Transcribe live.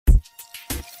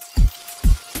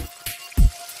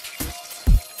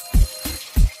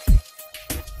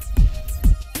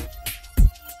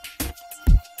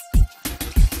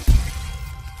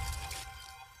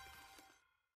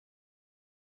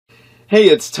Hey,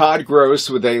 it's Todd Gross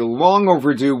with a long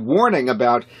overdue warning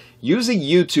about using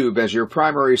YouTube as your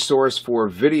primary source for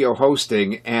video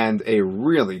hosting and a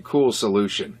really cool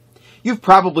solution. You've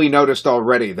probably noticed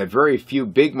already that very few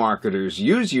big marketers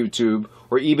use YouTube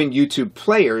or even YouTube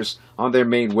players on their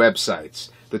main websites.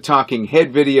 The Talking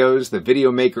Head videos, the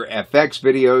Videomaker FX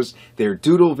videos, their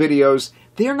Doodle videos,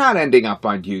 they're not ending up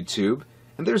on YouTube,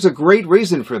 and there's a great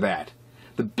reason for that.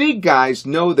 The big guys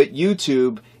know that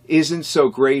YouTube isn't so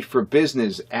great for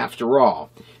business after all.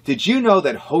 Did you know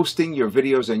that hosting your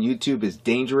videos on YouTube is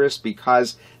dangerous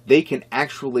because they can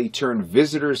actually turn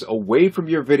visitors away from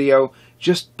your video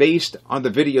just based on the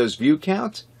video's view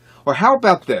count? Or how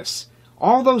about this?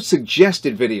 All those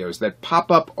suggested videos that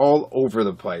pop up all over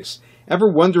the place. Ever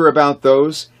wonder about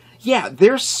those? Yeah,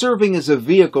 they're serving as a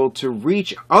vehicle to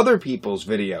reach other people's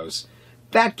videos.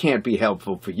 That can't be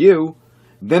helpful for you.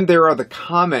 Then there are the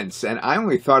comments, and I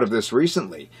only thought of this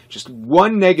recently. Just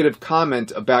one negative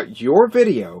comment about your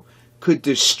video could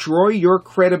destroy your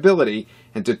credibility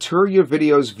and deter your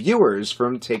video's viewers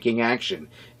from taking action.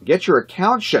 Get your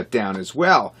account shut down as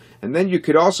well, and then you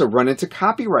could also run into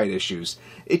copyright issues.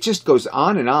 It just goes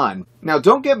on and on. Now,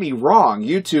 don't get me wrong,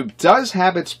 YouTube does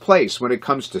have its place when it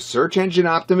comes to search engine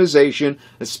optimization,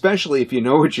 especially if you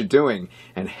know what you're doing,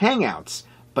 and Hangouts.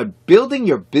 But building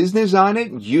your business on it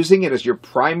and using it as your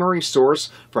primary source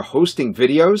for hosting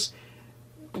videos,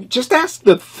 just ask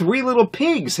the Three Little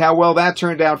Pigs how well that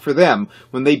turned out for them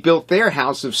when they built their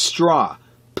house of straw.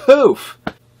 Poof!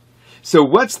 So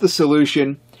what's the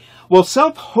solution? Well,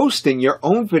 self-hosting your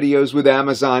own videos with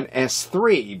Amazon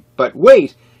S3. But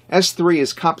wait, S3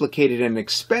 is complicated and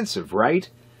expensive, right?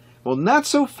 Well, not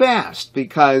so fast,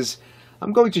 because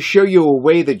I'm going to show you a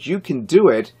way that you can do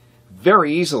it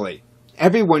very easily.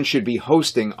 Everyone should be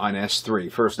hosting on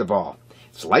S3, first of all.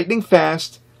 It's lightning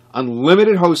fast,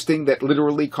 unlimited hosting that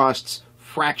literally costs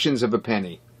fractions of a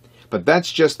penny. But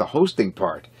that's just the hosting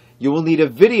part. You will need a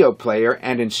video player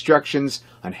and instructions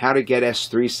on how to get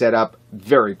S3 set up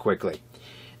very quickly.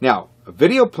 Now, a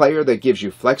video player that gives you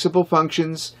flexible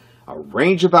functions, a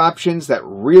range of options that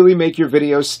really make your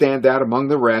videos stand out among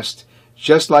the rest,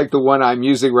 just like the one I'm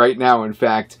using right now, in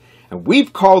fact, and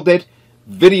we've called it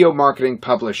Video Marketing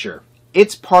Publisher.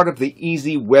 It's part of the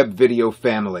Easy Web Video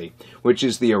family, which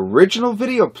is the original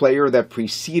video player that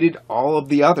preceded all of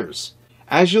the others.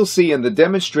 As you'll see in the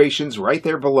demonstrations right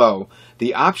there below,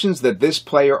 the options that this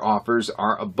player offers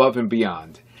are above and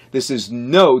beyond. This is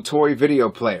no toy video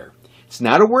player. It's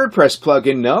not a WordPress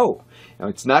plugin, no.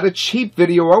 It's not a cheap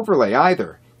video overlay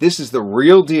either. This is the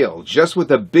real deal, just what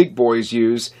the big boys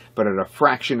use, but at a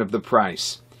fraction of the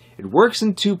price. It works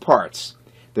in two parts.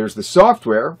 There's the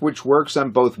software, which works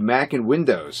on both Mac and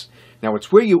Windows. Now,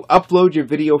 it's where you upload your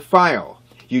video file.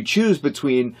 You choose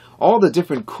between all the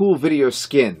different cool video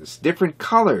skins, different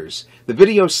colors, the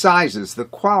video sizes, the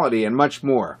quality, and much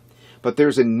more. But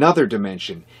there's another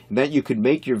dimension, in that you can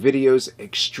make your videos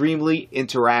extremely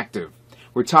interactive.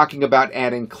 We're talking about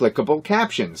adding clickable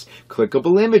captions,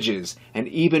 clickable images, and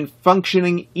even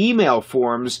functioning email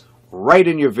forms right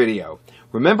in your video.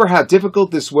 Remember how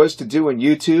difficult this was to do on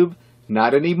YouTube?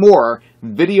 Not anymore.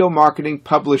 Video Marketing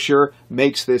Publisher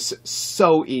makes this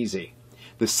so easy.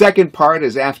 The second part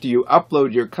is after you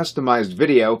upload your customized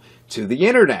video to the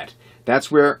internet. That's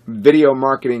where Video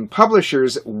Marketing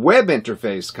Publisher's web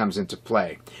interface comes into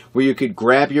play, where you could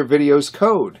grab your video's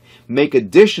code, make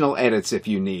additional edits if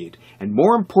you need, and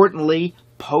more importantly,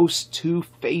 post to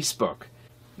Facebook.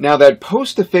 Now, that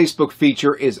post to Facebook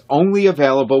feature is only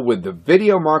available with the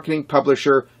Video Marketing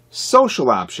Publisher social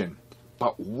option.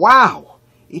 But wow,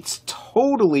 it's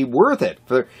totally worth it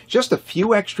for just a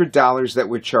few extra dollars that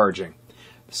we're charging.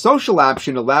 The social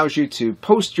option allows you to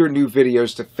post your new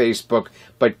videos to Facebook,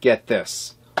 but get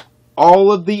this,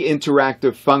 all of the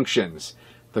interactive functions,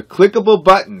 the clickable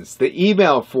buttons, the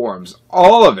email forms,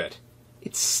 all of it,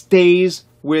 it stays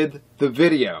with the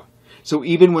video. So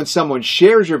even when someone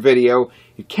shares your video,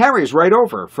 it carries right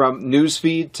over from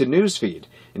newsfeed to newsfeed,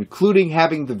 including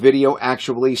having the video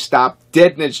actually stop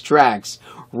dead in its tracks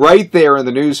right there in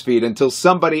the newsfeed until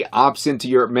somebody opts into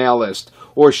your mail list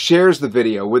or shares the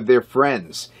video with their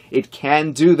friends. It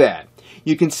can do that.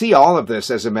 You can see all of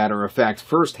this, as a matter of fact,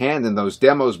 firsthand in those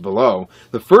demos below.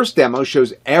 The first demo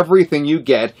shows everything you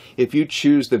get if you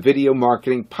choose the Video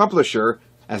Marketing Publisher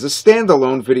as a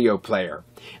standalone video player.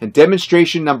 And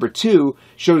demonstration number 2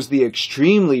 shows the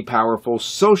extremely powerful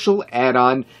social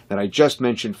add-on that I just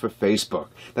mentioned for Facebook.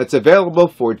 That's available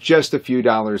for just a few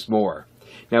dollars more.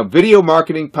 Now, Video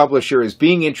Marketing Publisher is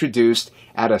being introduced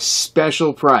at a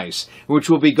special price, which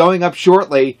will be going up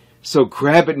shortly, so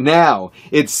grab it now.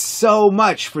 It's so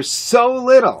much for so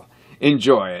little.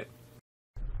 Enjoy it.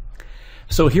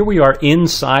 So here we are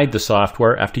inside the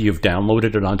software after you've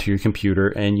downloaded it onto your computer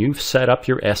and you've set up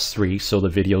your S3 so the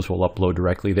videos will upload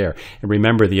directly there. And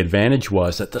remember, the advantage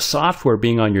was that the software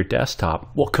being on your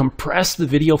desktop will compress the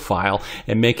video file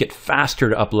and make it faster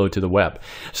to upload to the web.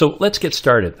 So let's get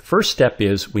started. The first step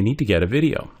is we need to get a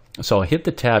video. So I'll hit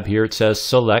the tab here. It says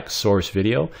select source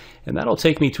video, and that'll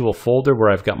take me to a folder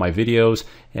where I've got my videos,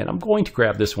 and I'm going to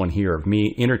grab this one here of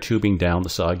me inner tubing down the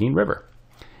Saugeen River.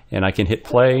 And I can hit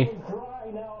play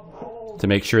to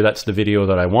make sure that's the video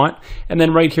that I want. And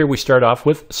then right here we start off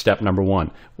with step number 1.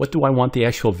 What do I want the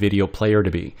actual video player to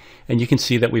be? And you can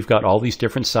see that we've got all these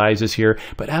different sizes here,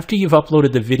 but after you've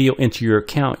uploaded the video into your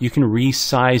account, you can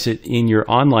resize it in your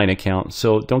online account.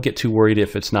 So don't get too worried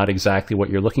if it's not exactly what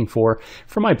you're looking for.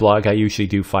 For my blog, I usually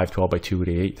do 512 by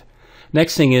 288.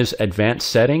 Next thing is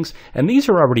advanced settings, and these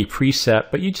are already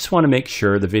preset, but you just want to make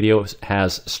sure the video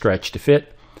has stretch to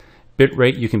fit.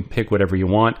 Bitrate, you can pick whatever you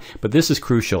want, but this is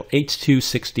crucial,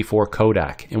 H.264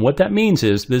 codec. And what that means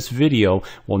is this video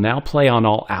will now play on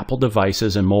all Apple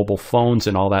devices and mobile phones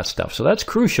and all that stuff. So that's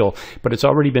crucial, but it's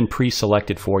already been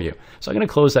pre-selected for you. So I'm going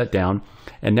to close that down,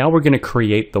 and now we're going to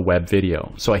create the web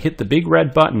video. So I hit the big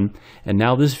red button, and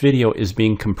now this video is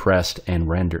being compressed and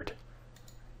rendered.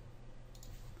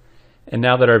 And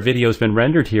now that our video has been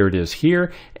rendered, here it is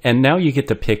here. And now you get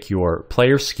to pick your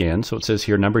player skin. So it says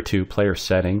here number 2, player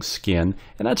settings, skin.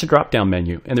 And that's a drop-down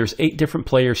menu. And there's 8 different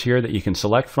players here that you can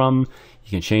select from. You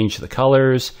can change the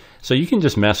colors. So you can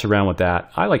just mess around with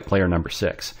that. I like player number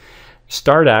 6.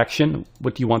 Start action.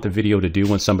 What do you want the video to do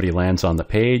when somebody lands on the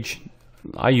page?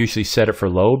 I usually set it for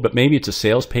load, but maybe it's a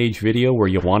sales page video where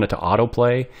you want it to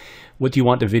autoplay. What do you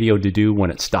want the video to do when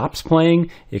it stops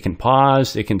playing? It can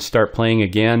pause, it can start playing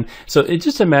again. So it's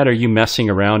just a matter of you messing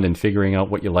around and figuring out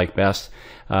what you like best.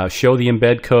 Show the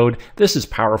embed code. This is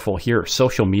powerful here.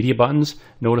 Social media buttons.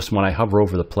 Notice when I hover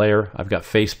over the player, I've got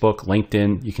Facebook,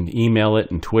 LinkedIn, you can email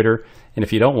it, and Twitter. And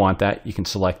if you don't want that, you can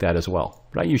select that as well.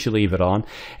 But I usually leave it on.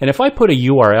 And if I put a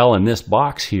URL in this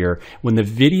box here, when the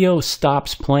video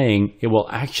stops playing, it will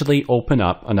actually open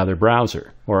up another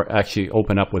browser, or actually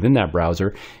open up within that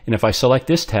browser. And if I select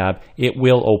this tab, it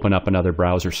will open up another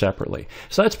browser separately.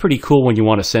 So that's pretty cool when you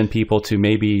want to send people to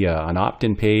maybe an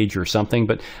opt-in page or something,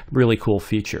 but really cool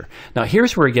feature. Now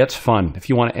here's where it gets fun. If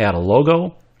you want to add a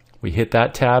logo, we hit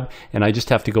that tab, and I just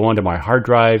have to go onto my hard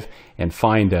drive and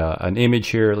find an image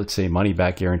here. Let's say money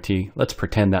back guarantee. Let's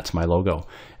pretend that's my logo.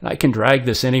 And I can drag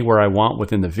this anywhere I want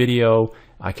within the video.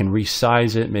 I can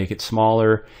resize it, make it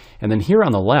smaller. And then here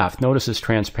on the left, notice this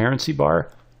transparency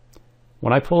bar.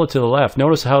 When I pull it to the left,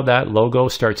 notice how that logo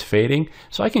starts fading.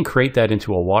 So I can create that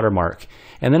into a watermark.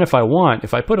 And then if I want,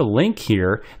 if I put a link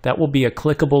here, that will be a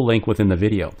clickable link within the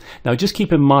video. Now just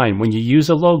keep in mind, when you use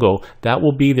a logo, that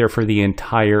will be there for the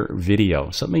entire video.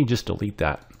 So let me just delete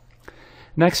that.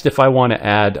 Next, if I want to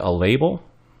add a label.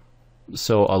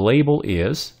 So a label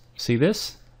is, see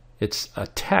this? It's a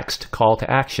text call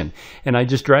to action. And I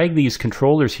just drag these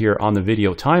controllers here on the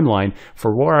video timeline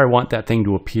for where I want that thing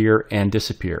to appear and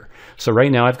disappear. So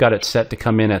right now I've got it set to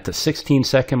come in at the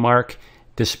 16-second mark,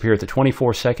 disappear at the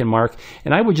 24-second mark,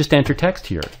 and I would just enter text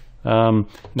here. Now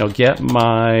get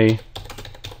my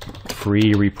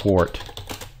free report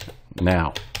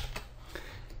now.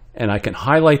 And I can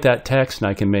highlight that text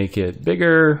and I can make it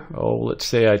bigger. Oh, let's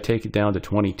say I take it down to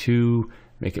 22,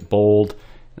 make it bold.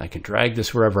 I can drag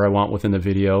this wherever I want within the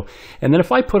video. And then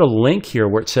if I put a link here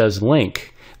where it says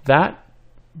link, that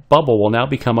bubble will now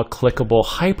become a clickable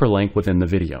hyperlink within the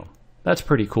video. That's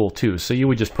pretty cool too. So you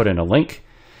would just put in a link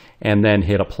and then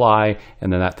hit apply,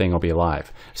 and then that thing will be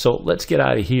live. So let's get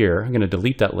out of here. I'm going to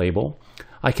delete that label.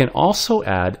 I can also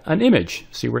add an image.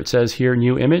 See where it says here,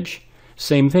 new image?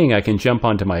 Same thing. I can jump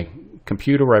onto my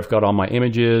computer where I've got all my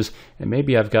images, and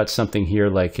maybe I've got something here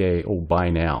like a, oh, buy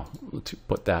now. Let's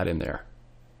put that in there.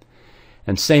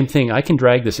 And same thing, I can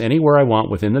drag this anywhere I want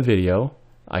within the video.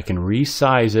 I can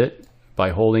resize it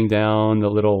by holding down the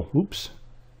little, oops.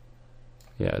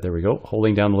 Yeah, there we go.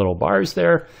 Holding down the little bars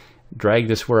there. Drag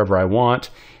this wherever I want.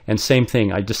 And same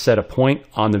thing, I just set a point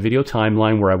on the video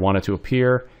timeline where I want it to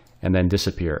appear and then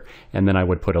disappear. And then I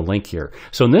would put a link here.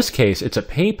 So in this case, it's a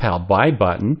PayPal buy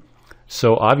button.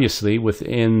 So obviously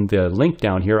within the link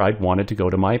down here, I'd want it to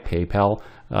go to my PayPal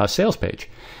sales page.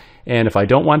 And if I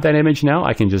don't want that image now,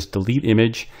 I can just delete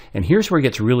image. And here's where it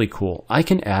gets really cool. I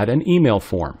can add an email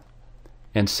form.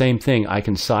 And same thing, I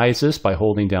can size this by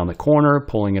holding down the corner,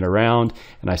 pulling it around,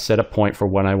 and I set a point for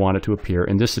when I want it to appear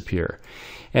and disappear.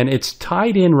 And it's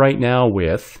tied in right now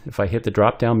with, if I hit the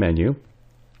drop-down menu,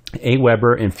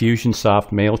 Aweber, Infusionsoft,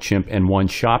 MailChimp, and one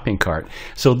shopping cart.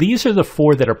 So these are the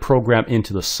 4 that are programmed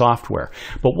into the software.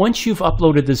 But once you've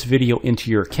uploaded this video into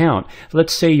your account,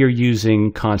 let's say you're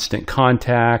using Constant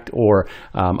Contact or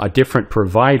a different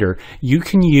provider, you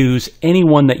can use any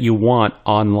one that you want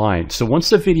online. So once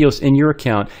the video's in your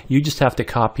account, you just have to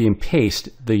copy and paste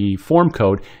the form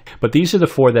code. But these are the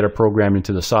 4 that are programmed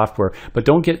into the software. But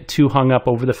don't get too hung up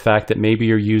over the fact that maybe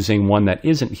you're using one that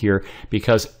isn't here,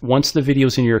 because once the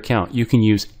video's in your account, you can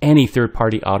use any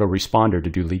third-party autoresponder to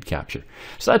do lead capture.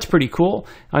 So that's pretty cool.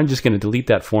 I'm just going to delete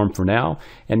that form for now.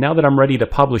 And now that I'm ready to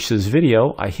publish this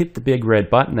video, I hit the big red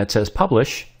button that says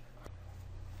publish.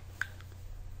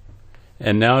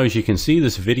 And now, as you can see,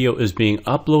 this video is being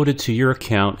uploaded to your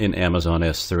account in Amazon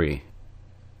S3.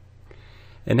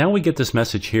 And now we get this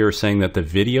message here saying that the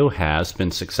video has been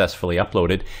successfully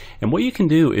uploaded. And what you can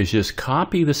do is just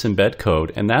copy this embed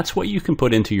code, and that's what you can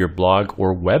put into your blog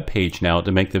or web page now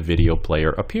to make the video player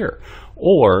appear.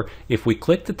 Or if we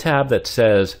click the tab that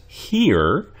says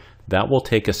here, that will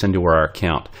take us into our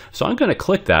account. So I'm going to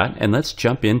click that, and let's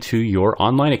jump into your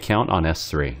online account on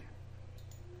S3.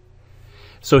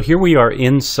 So here we are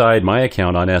inside my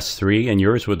account on S3, and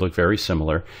yours would look very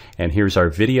similar. And here's our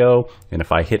video, and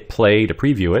if I hit play to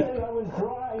preview it,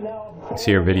 you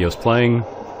see our video's playing.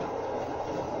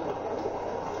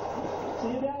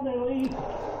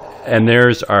 And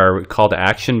there's our call to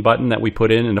action button that we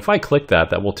put in, and if I click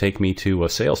that, that will take me to a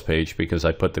sales page because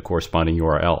I put the corresponding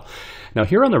URL. Now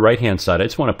here on the right hand side, I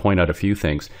just want to point out a few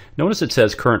things. Notice it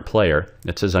says current player.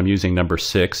 It says I'm using number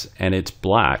 6 and it's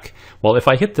black. Well, if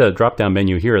I hit the drop down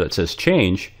menu here that says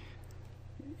change,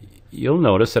 you'll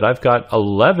notice that I've got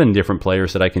 11 different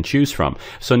players that I can choose from.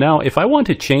 So now if I want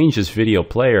to change this video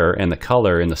player and the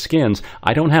color and the skins,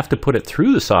 I don't have to put it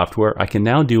through the software. I can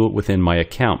now do it within my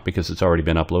account because it's already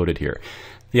been uploaded here.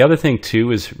 The other thing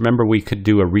too is, remember we could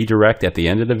do a redirect at the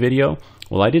end of the video?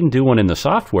 Well, I didn't do one in the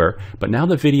software, but now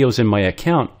the video's in my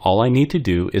account. All I need to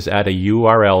do is add a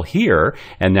URL here,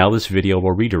 and now this video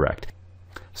will redirect.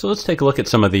 So let's take a look at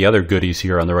some of the other goodies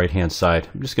here on the right hand side.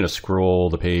 I'm just going to scroll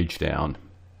the page down.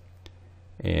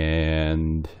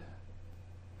 And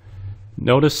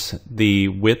notice the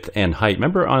width and height.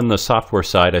 Remember on the software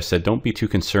side I said don't be too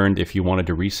concerned if you wanted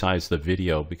to resize the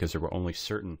video because there were only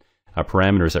certain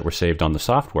parameters that were saved on the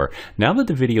software. Now that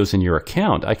the video is in your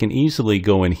account, I can easily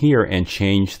go in here and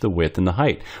change the width and the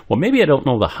height. Well, maybe I don't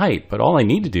know the height, but all I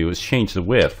need to do is change the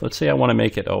width. Let's say I want to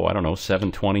make it, I don't know,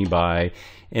 720 by,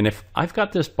 and if I've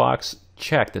got this box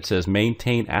checked that says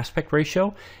maintain aspect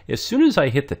ratio, as soon as I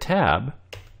hit the tab,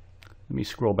 let me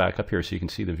scroll back up here so you can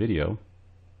see the video.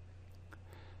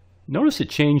 Notice it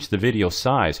changed the video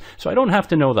size, so I don't have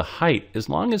to know the height. As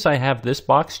long as I have this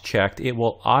box checked, it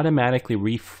will automatically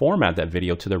reformat that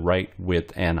video to the right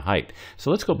width and height.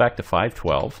 So let's go back to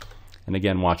 512, and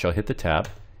again, watch, I'll hit the tab,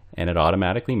 and it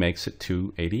automatically makes it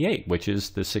 288, which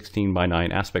is the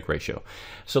 16:9 aspect ratio.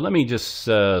 So let me just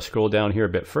scroll down here a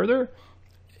bit further.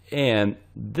 And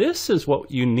this is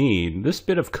what you need. This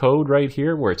bit of code right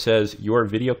here where it says your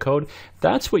video code,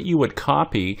 that's what you would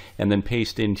copy and then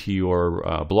paste into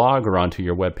your blog or onto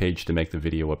your web page to make the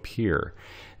video appear.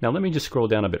 Now let me just scroll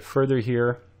down a bit further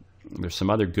here. There's some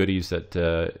other goodies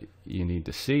that you need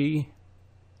to see.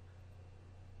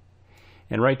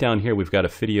 And right down here we've got a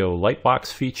video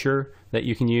lightbox feature that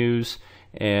you can use.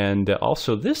 And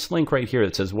also this link right here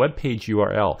that says web page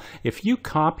URL. If you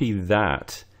copy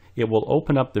that, it will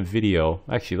open up the video.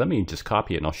 Actually, let me just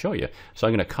copy it and I'll show you. So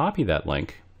I'm going to copy that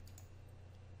link.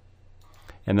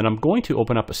 And then I'm going to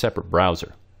open up a separate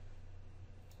browser.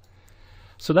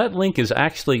 So that link is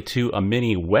actually to a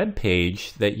mini web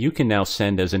page that you can now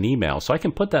send as an email. So I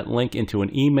can put that link into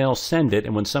an email, send it,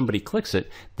 and when somebody clicks it,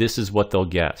 this is what they'll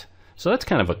get. So that's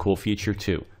kind of a cool feature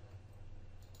too.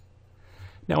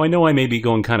 Now I know I may be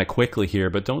going kind of quickly here,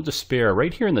 but don't despair.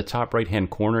 Right here in the top right hand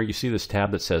corner, you see this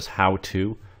tab that says How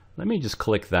To. Let me just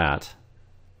click that.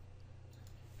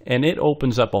 And it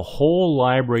opens up a whole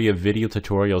library of video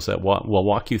tutorials that will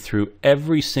walk you through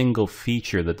every single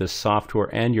feature that this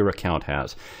software and your account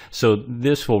has. So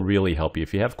this will really help you.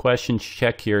 If you have questions,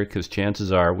 check here because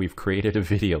chances are we've created a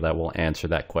video that will answer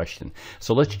that question.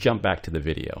 So let's jump back to the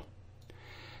video.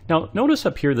 Now notice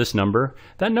up here this number.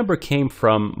 That number came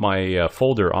from my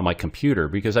folder on my computer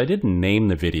because I didn't name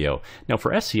the video. Now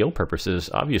for SEO purposes,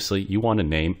 obviously you want to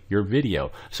name your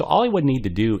video. So all I would need to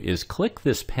do is click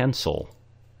this pencil.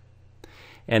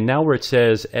 And now where it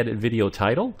says edit video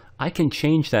title, I can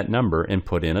change that number and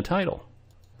put in a title.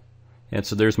 And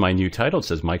so there's my new title. It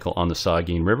says Michael on the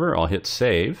Saugeen River. I'll hit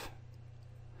save.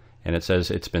 And it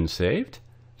says it's been saved.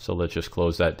 So let's just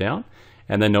close that down.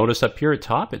 And then notice up here at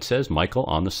top, it says Michael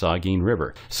on the Saugeen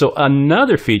River. So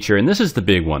another feature, and this is the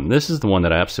big one. This is the one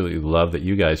that I absolutely love that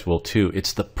you guys will too.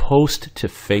 It's the post to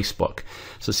Facebook.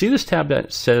 So see this tab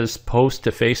that says post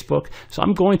to Facebook? So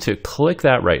I'm going to click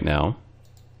that right now.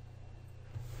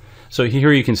 So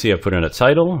here you can see I've put in a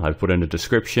title, I've put in a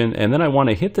description, and then I want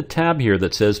to hit the tab here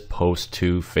that says post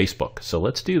to Facebook. So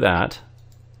let's do that.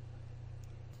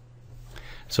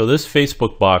 So this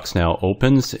Facebook box now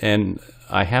opens, and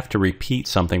I have to repeat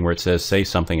something where it says say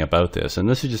something about this. And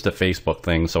this is just a Facebook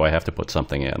thing, so I have to put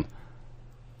something in.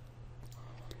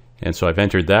 And so I've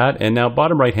entered that, and now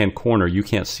bottom right hand corner, you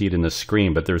can't see it in the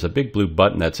screen, but there's a big blue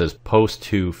button that says post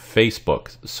to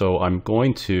Facebook. So I'm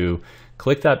going to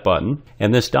click that button,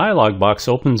 and this dialog box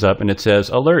opens up and it says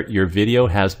alert, your video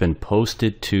has been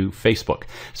posted to Facebook.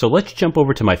 So let's jump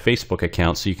over to my Facebook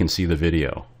account so you can see the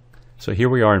video. So here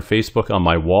we are in Facebook on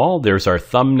my wall. There's our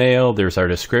thumbnail, there's our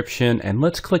description, and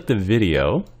let's click the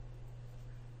video.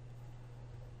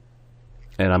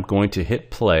 And I'm going to hit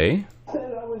play. Said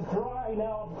I was dry,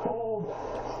 now I'm cold.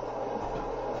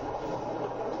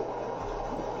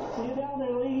 See you down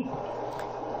there, Lee.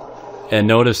 And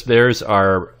notice there's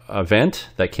our event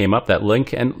that came up, that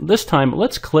link. And this time,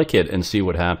 let's click it and see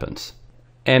what happens.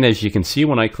 And as you can see,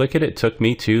 when I click it, it took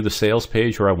me to the sales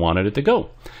page where I wanted it to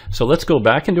go. So let's go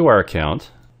back into our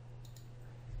account.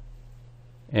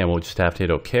 And we'll just have to hit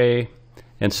OK.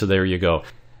 And so there you go.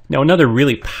 Now another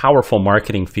really powerful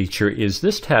marketing feature is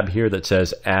this tab here that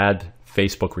says Add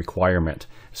Facebook Requirement.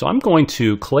 So I'm going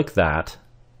to click that.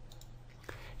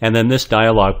 And then this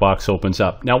dialog box opens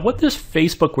up. Now what this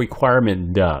Facebook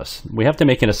requirement does, we have to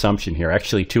make an assumption here,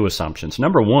 actually two assumptions.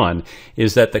 Number one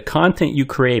is that the content you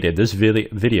created, this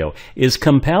video, is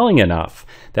compelling enough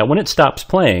that when it stops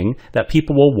playing, that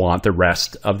people will want the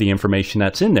rest of the information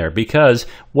that's in there. Because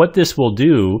what this will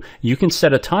do, you can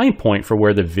set a time point for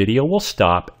where the video will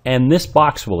stop and this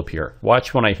box will appear.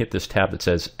 Watch when I hit this tab that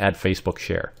says Add Facebook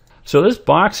Share. So this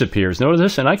box appears, notice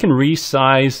this, and I can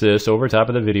resize this over top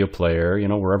of the video player, you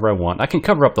know, wherever I want. I can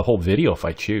cover up the whole video if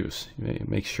I choose.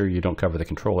 Make sure you don't cover the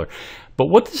controller. But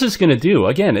what this is going to do,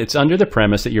 again, it's under the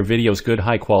premise that your video is good,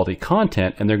 high quality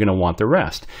content, and they're going to want the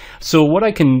rest. So what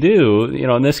I can do, you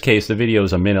know, in this case, the video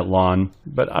is a minute long,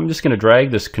 but I'm just going to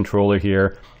drag this controller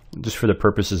here just for the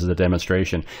purposes of the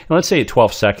demonstration. And let's say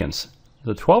 12 seconds.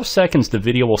 The 12 seconds the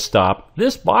video will stop,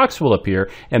 this box will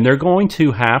appear, and they're going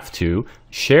to have to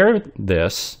share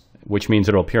this, which means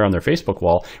it'll appear on their Facebook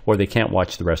wall, or they can't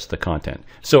watch the rest of the content.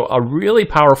 So a really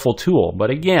powerful tool, but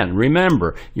again,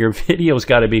 remember, your video's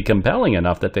got to be compelling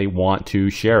enough that they want to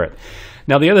share it.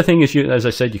 Now the other thing is, as I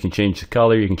said, you can change the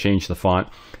color, you can change the font,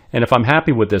 and if I'm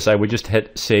happy with this, I would just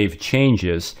hit Save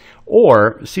Changes,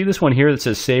 or see this one here that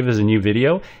says Save as a new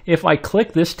video? If I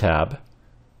click this tab,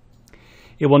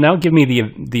 it will now give me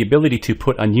the ability to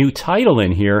put a new title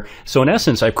in here. So in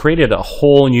essence, I've created a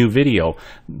whole new video.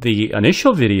 The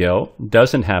initial video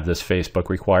doesn't have this Facebook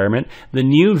requirement. The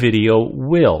new video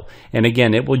will. And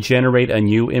again, it will generate a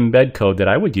new embed code that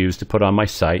I would use to put on my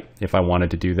site if I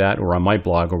wanted to do that, or on my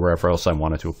blog, or wherever else I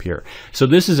wanted to appear. So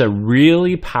this is a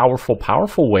really powerful,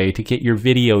 powerful way to get your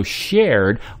video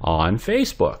shared on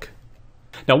Facebook.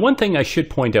 Now, one thing I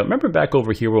should point out, remember back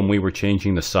over here when we were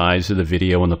changing the size of the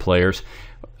video and the players?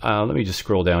 Let me just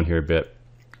scroll down here a bit.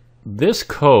 This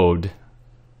code,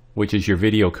 which is your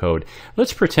video code,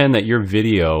 let's pretend that your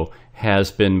video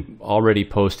has been already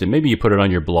posted. Maybe you put it on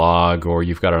your blog or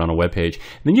you've got it on a web page.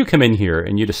 Then you come in here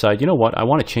and you decide, you know what, I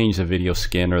want to change the video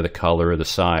skin or the color or the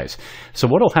size. So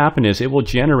what will happen is it will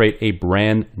generate a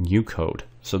brand new code.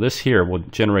 So this here will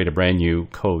generate a brand new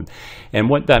code. And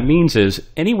what that means is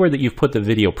anywhere that you've put the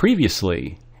video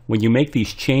previously, when you make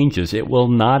these changes, it will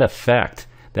not affect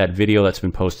that video that's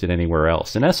been posted anywhere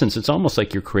else. In essence, it's almost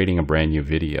like you're creating a brand new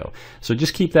video. So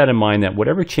just keep that in mind, that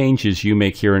whatever changes you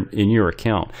make here in your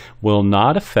account will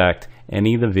not affect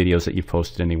any of the videos that you've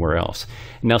posted anywhere else.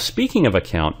 Now, speaking of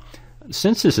account,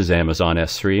 since this is Amazon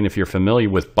S3, and if you're familiar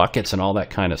with buckets and all that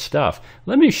kind of stuff,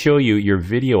 let me show you your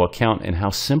video account and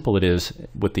how simple it is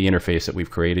with the interface that we've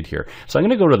created here. So I'm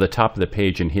going to go to the top of the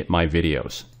page and hit My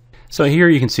Videos. So here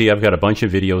you can see I've got a bunch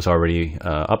of videos already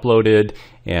uploaded,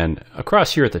 and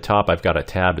across here at the top I've got a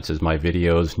tab that says My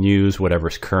Videos, News,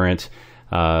 whatever's current.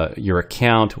 Your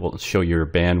account will show your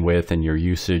bandwidth and your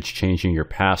usage, changing your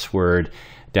password,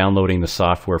 downloading the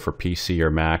software for PC or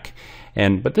Mac.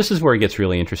 But this is where it gets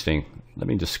really interesting. Let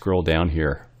me just scroll down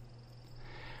here.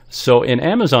 So in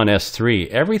Amazon S3,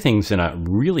 everything's in a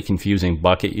really confusing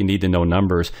bucket. You need to know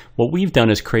numbers. What we've done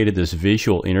is created this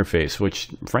visual interface, which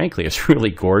frankly is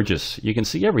really gorgeous. You can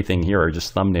see everything here are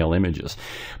just thumbnail images.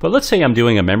 But let's say I'm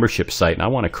doing a membership site and I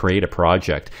want to create a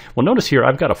project. Well, notice here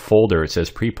I've got a folder. It says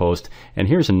pre-post, and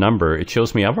here's a number. It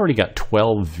shows me I've already got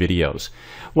 12 videos.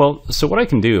 Well, so what I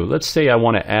can do, let's say I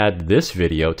want to add this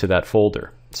video to that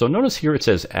folder. So notice here it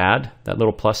says add, that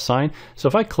little plus sign. So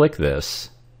if I click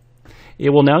this, it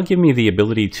will now give me the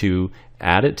ability to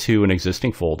add it to an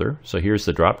existing folder. So here's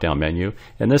the drop-down menu.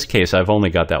 In this case, I've only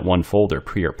got that one folder,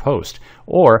 pre or post.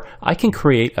 Or I can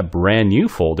create a brand new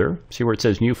folder. See where it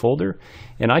says new folder?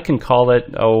 And I can call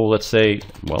it, oh, let's say,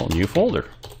 well, new folder.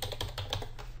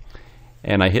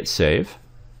 And I hit save.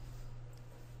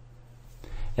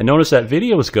 And notice that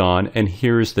video is gone, and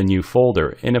here's the new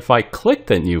folder. And if I click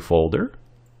that new folder,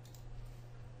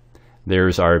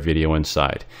 there's our video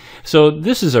inside. So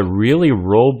this is a really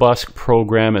robust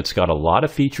program. It's got a lot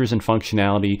of features and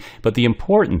functionality, but the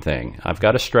important thing, I've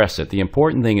got to stress it, the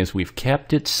important thing is we've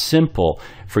kept it simple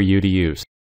for you to use.